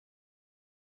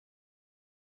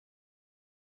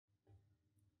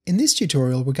In this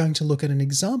tutorial, we're going to look at an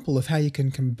example of how you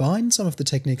can combine some of the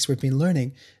techniques we've been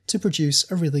learning to produce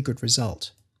a really good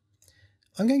result.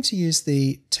 I'm going to use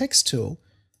the text tool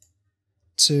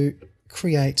to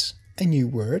create a new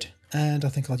word, and I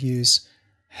think I'll use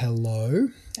hello,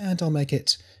 and I'll make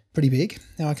it pretty big.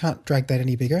 Now I can't drag that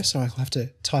any bigger, so I'll have to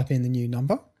type in the new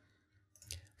number.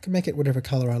 I can make it whatever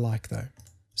color I like though,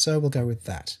 so we'll go with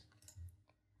that.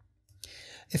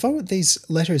 If I want these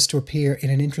letters to appear in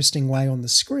an interesting way on the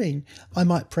screen, I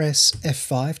might press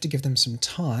F5 to give them some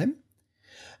time,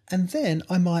 and then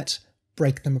I might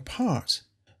break them apart.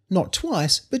 Not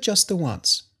twice, but just the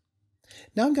once.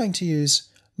 Now I'm going to use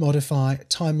Modify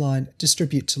Timeline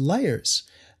Distribute to Layers,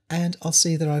 and I'll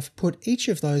see that I've put each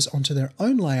of those onto their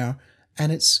own layer,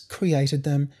 and it's created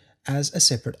them as a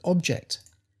separate object.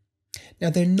 Now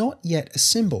they're not yet a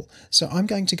symbol, so I'm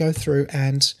going to go through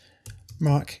and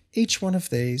mark each one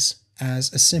of these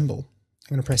as a symbol.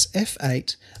 I'm going to press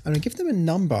F8, I'm going to give them a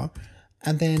number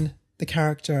and then the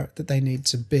character that they need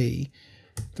to be.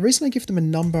 The reason I give them a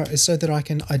number is so that I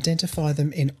can identify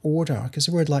them in order, because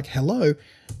a word like hello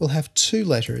will have two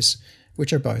letters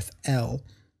which are both L.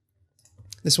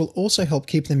 This will also help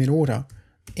keep them in order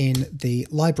in the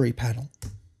library panel.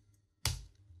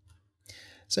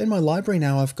 So in my library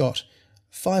now I've got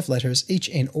 5 letters, each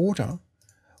in order,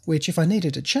 which if I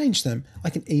needed to change them, I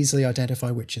can easily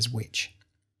identify which is which.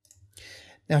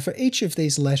 Now for each of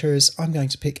these letters, I'm going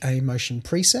to pick a motion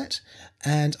preset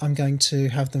and I'm going to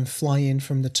have them fly in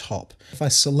from the top. If I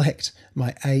select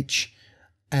my H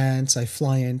and say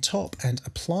fly in top and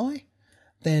apply,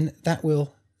 then that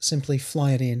will simply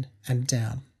fly it in and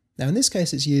down. Now in this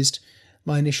case, it's used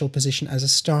my initial position as a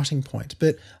starting point,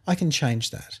 but I can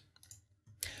change that.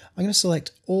 I'm going to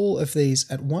select all of these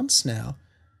at once now,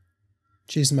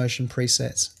 choose the motion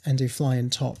presets and do fly in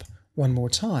top one more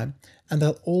time, and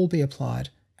they'll all be applied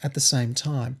at the same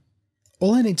time.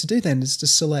 All I need to do then is to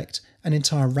select an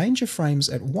entire range of frames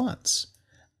at once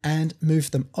and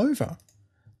move them over,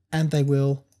 and they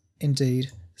will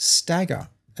indeed stagger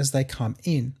as they come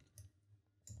in.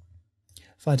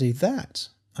 If I do that,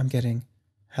 I'm getting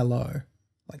hello,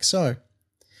 like so.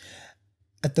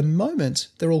 At the moment,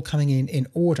 they're all coming in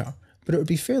order, but it would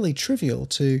be fairly trivial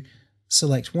to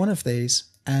select one of these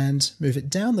and move it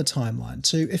down the timeline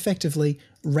to effectively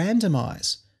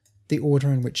randomize the order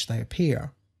in which they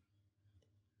appear.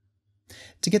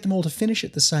 To get them all to finish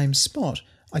at the same spot,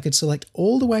 I could select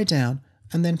all the way down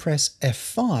and then press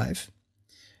F5.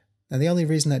 Now the only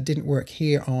reason that didn't work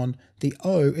here on the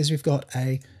O is we've got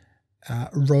a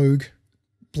rogue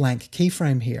blank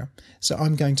keyframe here. So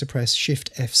I'm going to press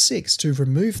Shift F6 to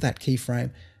remove that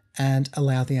keyframe and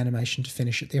allow the animation to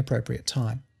finish at the appropriate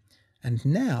time. And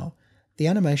now the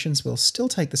animations will still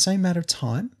take the same amount of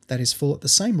time, that is full at the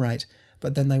same rate,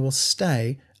 but then they will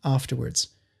stay afterwards.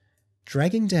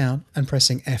 Dragging down and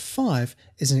pressing F5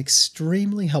 is an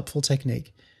extremely helpful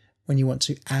technique when you want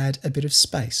to add a bit of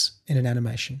space in an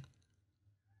animation.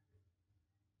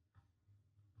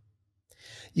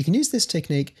 You can use this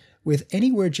technique with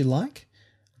any word you like.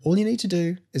 All you need to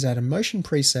do is add a motion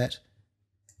preset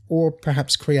or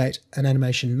perhaps create an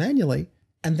animation manually,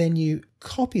 and then you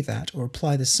copy that or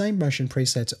apply the same motion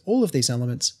preset to all of these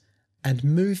elements and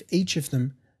move each of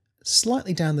them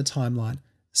slightly down the timeline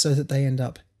so that they end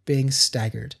up being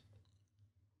staggered.